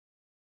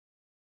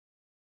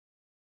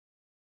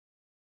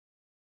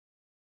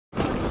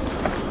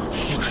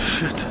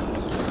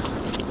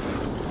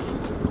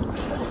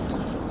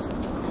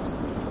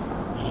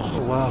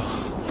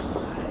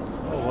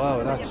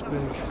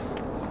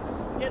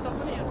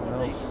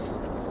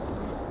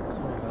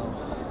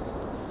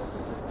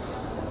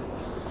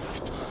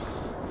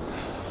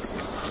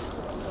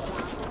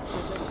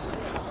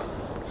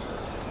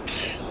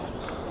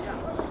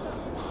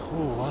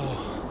Oh wow.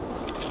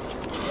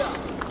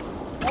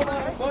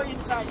 Go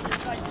inside.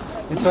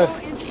 Inside.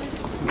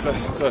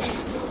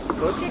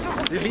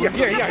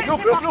 Yeah.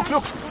 Look.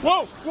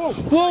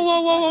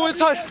 Whoa,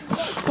 inside.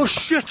 Oh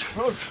shit.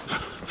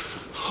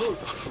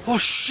 Oh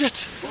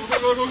shit.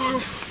 Go.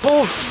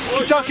 Oh,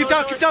 keep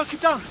down.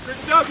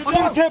 Under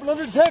the table.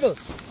 Under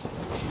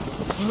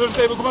the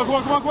table,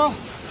 come on.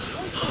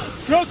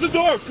 Close the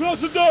door.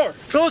 Close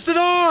the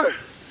door.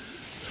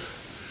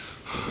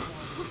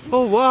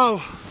 Oh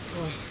wow.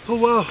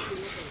 Okay.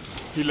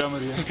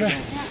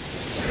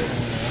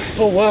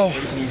 Oh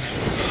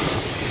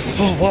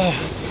wow.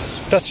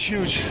 That's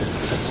huge.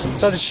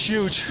 That is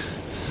huge.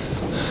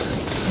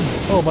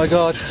 Oh my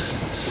god,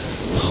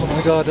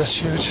 that's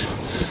huge.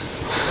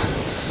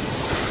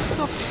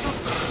 Stop.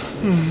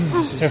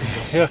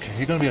 You're okay.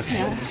 You're gonna be okay.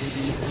 Yeah.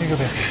 You're gonna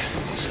be okay.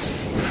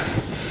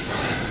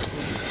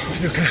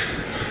 You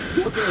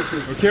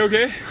okay?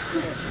 Okay.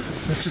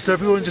 Let's just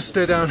everyone just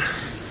stay down.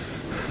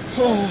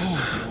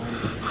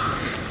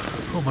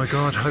 Oh my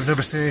god, I've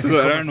never seen anything come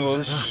at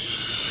us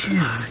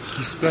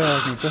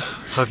like that.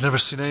 I've never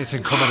seen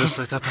anything come at us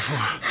like that before.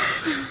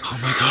 Oh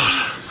my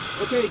god.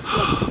 Okay,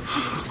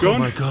 it's Oh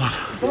my god.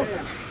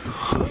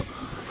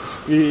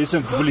 Vi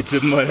skjønte for litt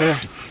siden bare.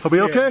 Are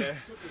we okay?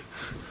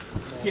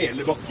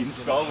 Hele bakken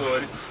skal vår.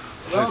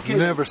 I've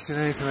never seen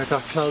anything like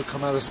that cloud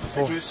come at us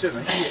before. Du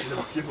skjønner hele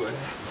bakken vår.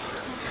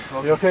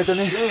 You okay,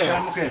 Devaney?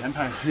 Yeah, I'm okay. I'm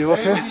fine. You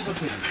okay?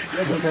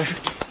 Okay.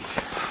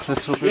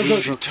 Let's hope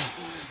everything's okay.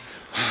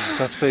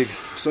 That's big.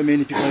 So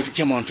many people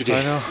came on today.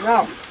 I know.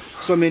 Now.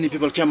 So many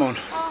people came on.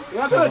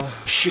 Yeah, good.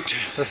 Shit.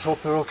 Let's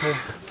hope they're okay.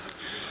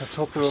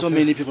 So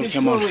many people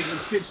came on.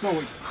 It's still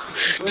snowing.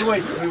 We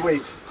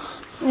wait.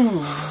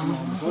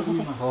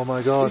 Oh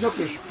my god.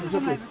 It's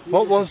okay.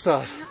 What was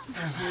that?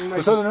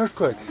 Was that an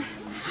earthquake?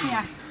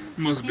 Yeah.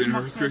 Must be an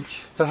earthquake.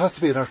 That has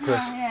to be an earthquake.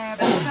 Yeah,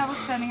 because I was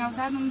standing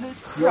outside on the You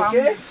ground.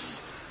 okay?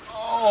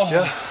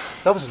 Yeah,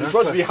 that was an It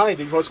was earthquake. behind.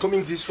 It was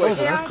coming this way. That was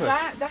an Yeah, earthquake.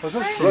 that Was it?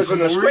 way. It was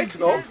an earthquake,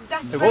 no?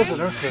 That It way. was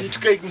an earthquake. It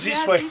came this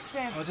Yeah, way. this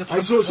way. I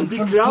saw some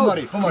big cloud.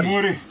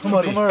 Pomari.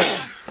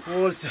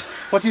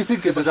 What do you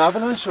think? Is it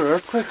avalanche or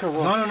earthquake or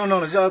what? No.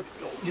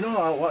 You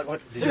know what?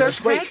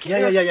 Earthquake?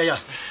 Yeah.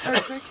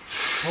 Earthquake.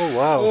 Oh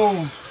wow.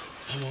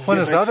 When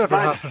has that ever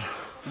happened?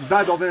 It's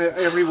bad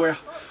everywhere.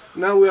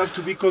 Now we have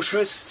to be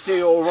cautious,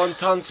 stay around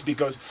towns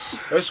because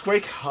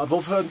earthquake have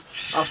often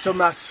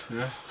aftermath.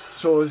 Yeah.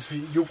 So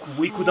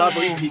we could have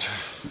repeats.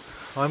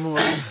 I'm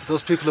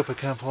those people up at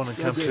Camp 1 and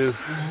Camp 2.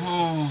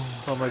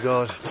 Oh my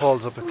god.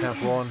 Paul's up at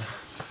Camp 1.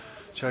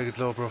 Jagged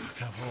Lober up at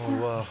Camp 1. Oh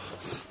wow.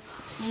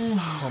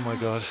 Oh my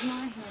god.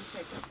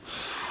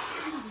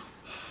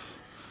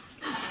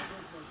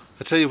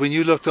 I tell you, when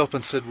you looked up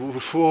and said,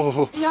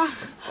 whoa, Yeah.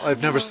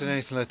 I've never seen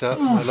anything like that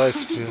in my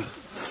life too.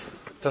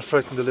 That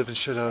frightened the living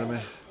shit out of me.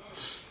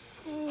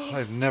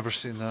 I've never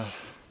seen that.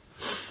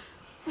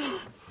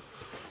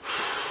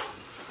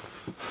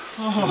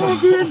 Oh,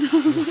 good.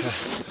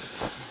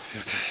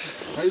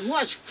 I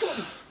watch.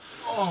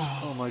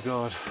 Oh my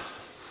god.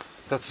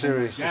 That's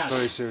serious, it's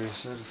very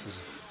serious.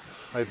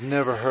 I've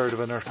never heard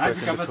of an earthquake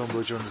in the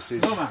Cumbo during the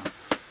season.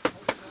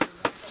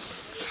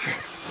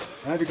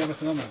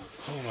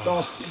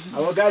 Oh,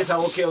 our guys are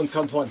okay on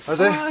Camp 1. Are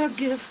they? Oh,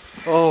 good.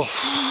 Oh.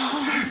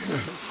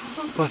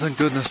 Oh, thank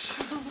goodness.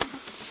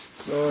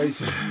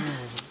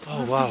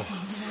 Oh wow.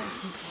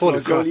 Holy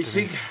The crap. only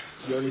thing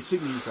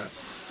is that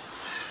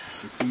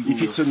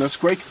if it's an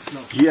earthquake,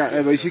 here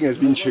everything has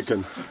been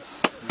shaken.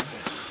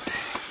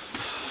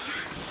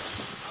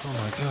 Oh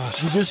my god.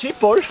 Did you see,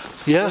 Paul?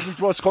 Yeah. When it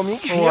was coming?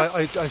 Oh,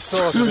 I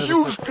saw it. The and I was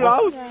huge like,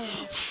 cloud.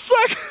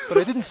 Fuck! but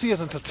I didn't see it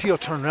until Theo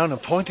turned around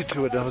and pointed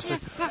to it. And I was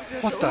like,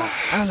 what the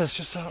hell has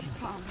just happened?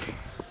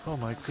 Oh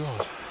my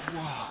god.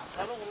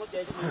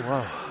 Oh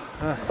wow.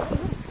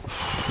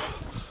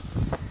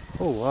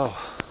 Oh wow.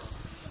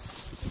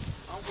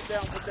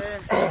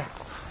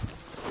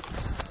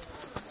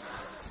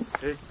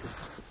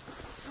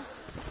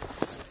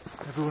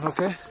 Everyone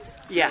okay?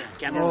 Yeah.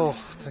 Oh,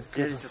 thank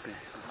goodness.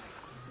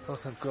 Oh,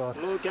 thank God.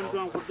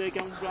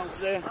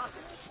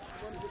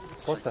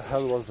 What the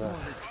hell was that?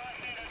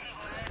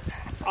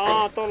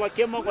 I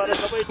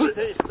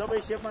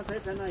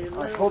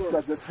hope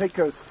that the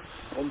trekkers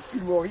on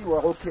Pulmory were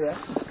okay. Eh?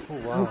 Oh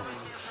wow.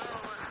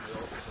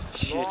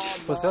 Shit.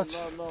 Was that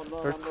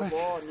earthquake?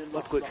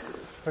 Earthquake.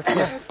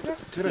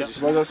 Earthquake? It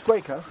was an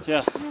earthquake, huh?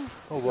 Yeah.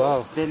 Oh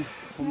wow. Then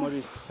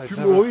Pulmory.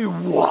 Pulmory,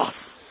 wow!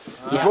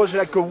 It was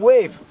like a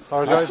wave.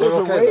 Our guys I are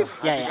saw the okay. wave.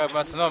 Yeah.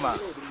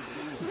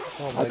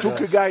 Oh my I took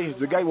God. a guy,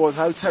 the guy was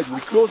outside, we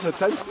closed the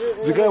tent,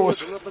 the guy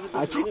was,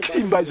 I took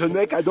him by the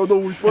neck, I don't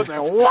know who it was,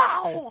 and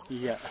wow!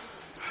 Yeah.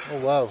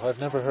 Oh wow, I've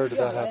never heard of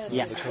that happening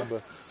in the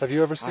Kumba. Have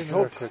you ever seen an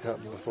earthquake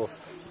happen before?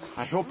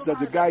 I hope that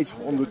the guys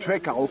on the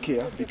trek are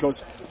okay,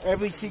 because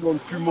everything on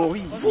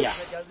Pumori.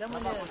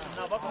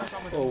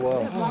 Oh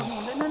wow.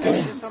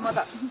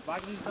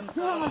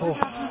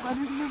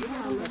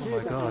 Oh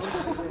my god.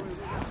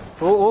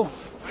 Oh,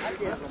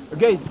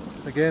 Again.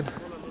 again.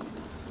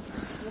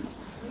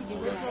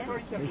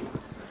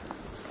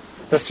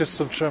 That's just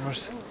some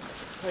tremors.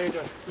 How you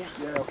doing?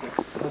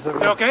 How's You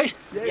everyone? okay?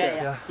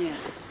 Yeah.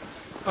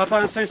 Up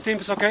on Saint team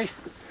is okay?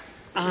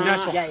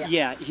 Nice one.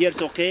 Yeah,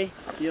 here's okay.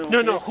 Here No,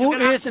 okay. no. Who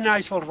is in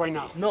Icefall right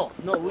now? No,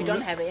 we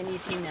don't have any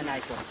team in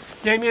ice one.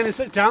 Damien is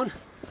down?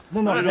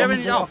 No,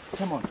 Devaney, no.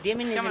 come on.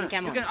 Damien is in You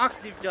camera. can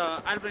ask the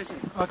Avalanche.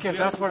 Okay,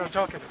 that's what I'm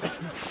talking about.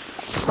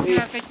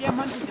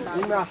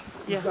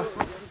 Yeah.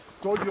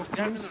 Told your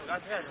teams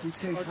to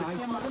say hi.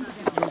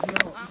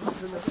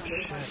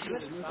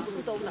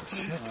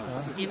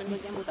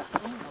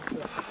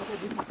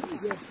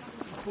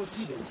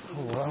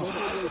 Oh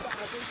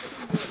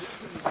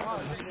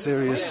wow. That's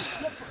serious.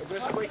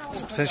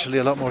 It's potentially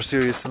a lot more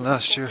serious than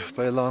last year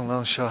by a long,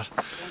 long shot.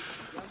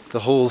 The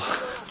whole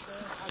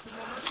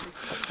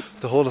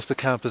of the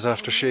camp is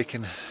after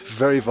shaking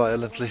very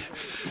violently.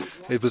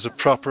 It was a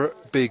proper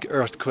big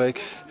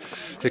earthquake.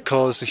 It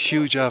caused a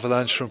huge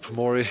avalanche from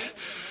Pomori,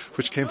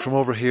 which came from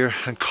over here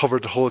and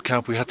covered the whole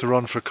camp. We had to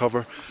run for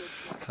cover.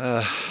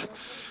 The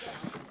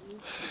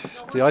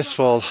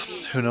icefall,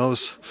 who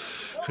knows?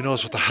 Who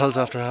knows what the hell's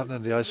after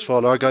happening? The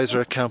icefall. Our guys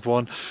are at Camp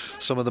 1,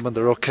 some of them, and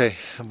they're okay,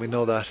 and we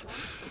know that.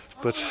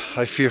 But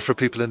I fear for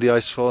people in the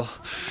icefall,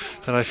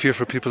 and I fear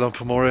for people on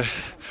Pomori.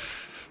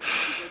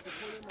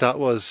 That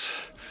was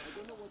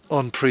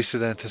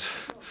unprecedented.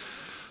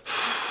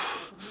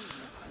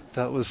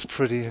 That was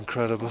pretty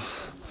incredible.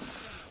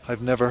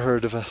 I've never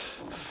heard of a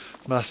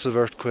massive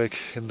earthquake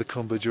in the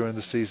Kumba during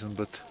the season,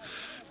 but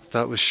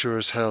that was sure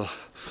as hell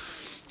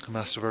a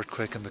massive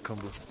earthquake in the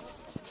Kumba.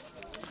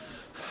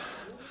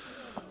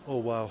 Oh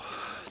wow,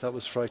 that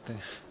was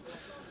frightening.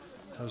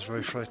 That was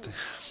very frightening.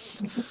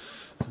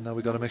 And now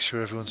we got to make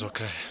sure everyone's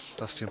okay.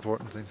 That's the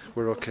important thing.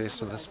 We're okay,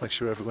 so let's make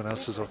sure everyone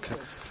else is okay.